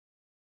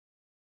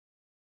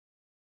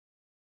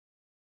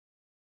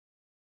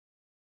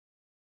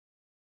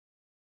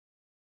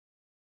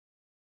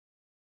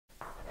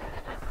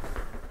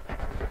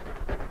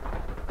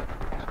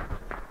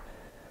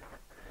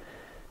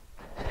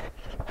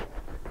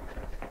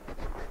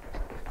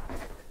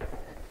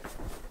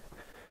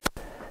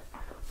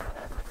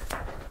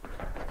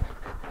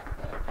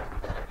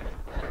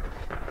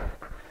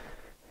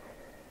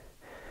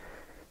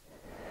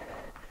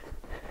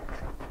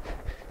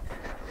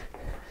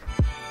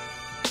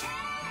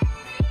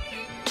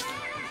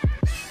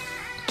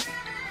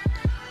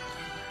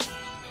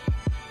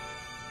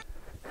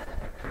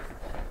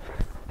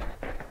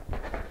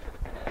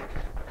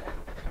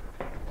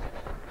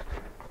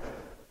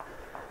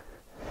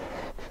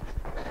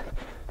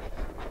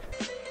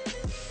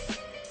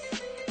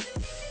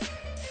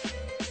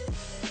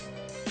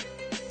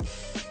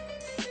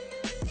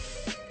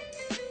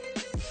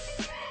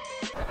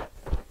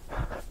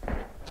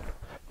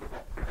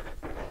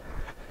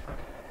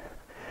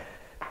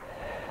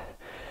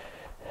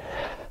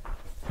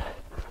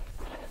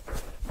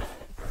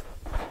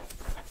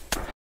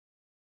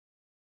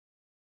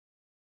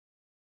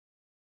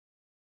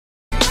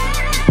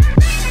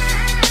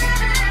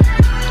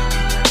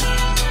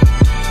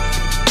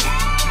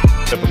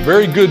A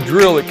very good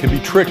drill, it can be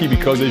tricky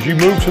because as you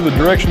move to the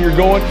direction you're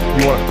going,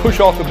 you want to push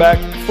off the back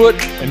foot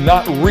and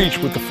not reach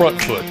with the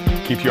front foot.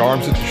 Keep your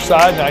arms at your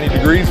side, 90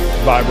 degrees,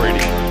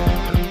 vibrating.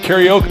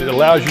 Karaoke, it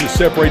allows you to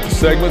separate the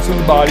segments of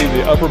the body,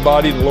 the upper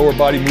body and the lower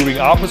body moving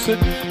opposite.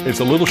 It's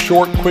a little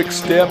short, quick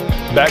step,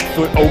 back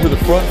foot over the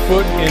front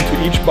foot,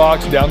 into each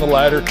box, down the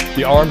ladder.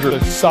 The arms are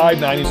at side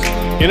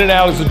 90s. In and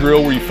out is a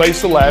drill where you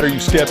face the ladder, you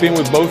step in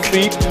with both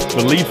feet,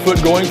 the lead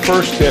foot going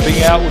first,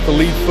 stepping out with the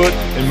lead foot,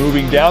 and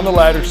moving down the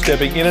ladder,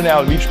 stepping in and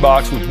out of each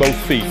box with both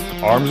feet.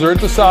 Arms are at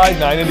the side,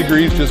 90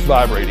 degrees, just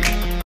vibrating.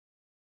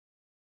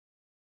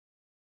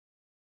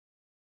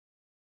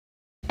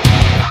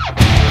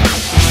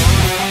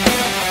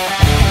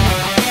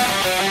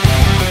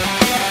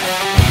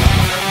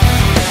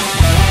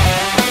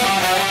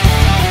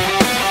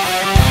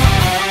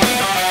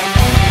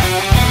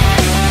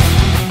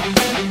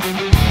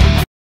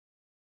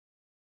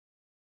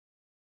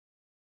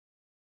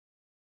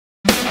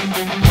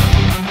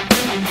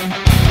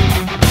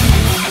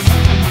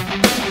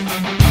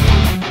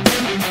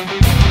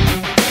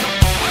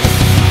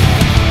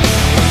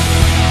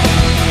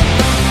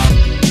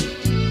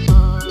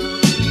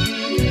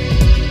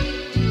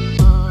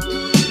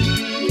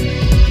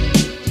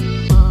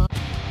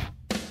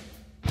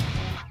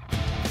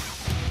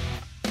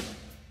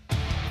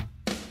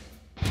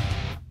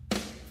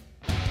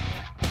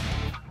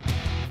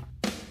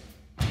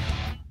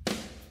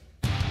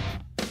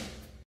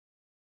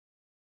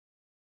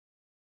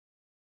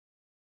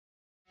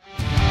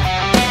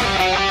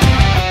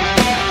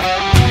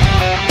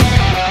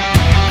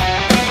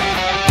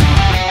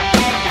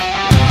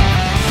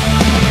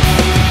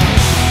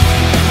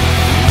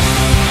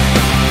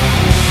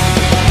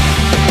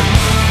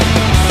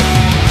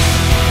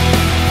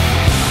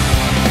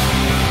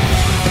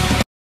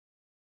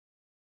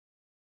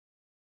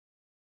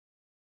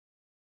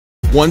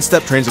 One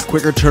step trains a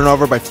quicker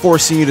turnover by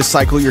forcing you to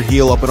cycle your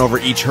heel up and over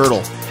each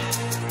hurdle.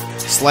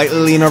 Slightly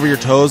lean over your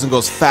toes and go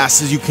as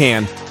fast as you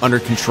can, under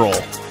control.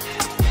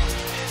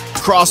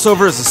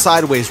 Crossover is a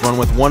sideways run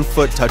with one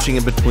foot touching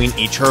in between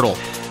each hurdle.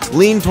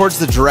 Lean towards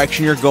the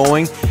direction you're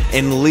going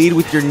and lead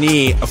with your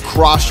knee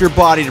across your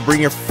body to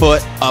bring your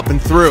foot up and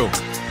through.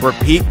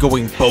 Repeat,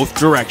 going both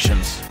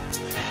directions.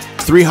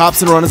 3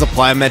 hops and run is a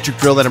plyometric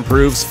drill that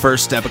improves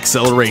first step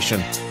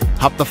acceleration.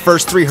 Hop the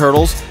first 3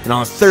 hurdles, and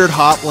on the 3rd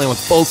hop, land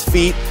with both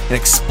feet and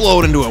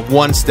explode into a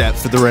 1-step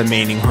for the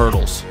remaining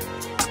hurdles.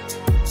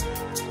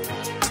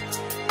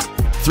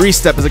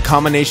 3-step is a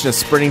combination of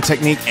sprinting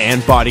technique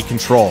and body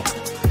control.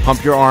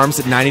 Pump your arms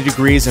at 90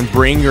 degrees and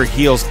bring your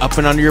heels up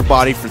and under your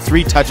body for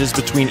 3 touches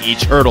between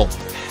each hurdle.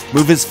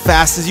 Move as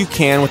fast as you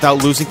can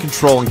without losing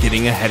control and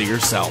getting ahead of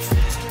yourself.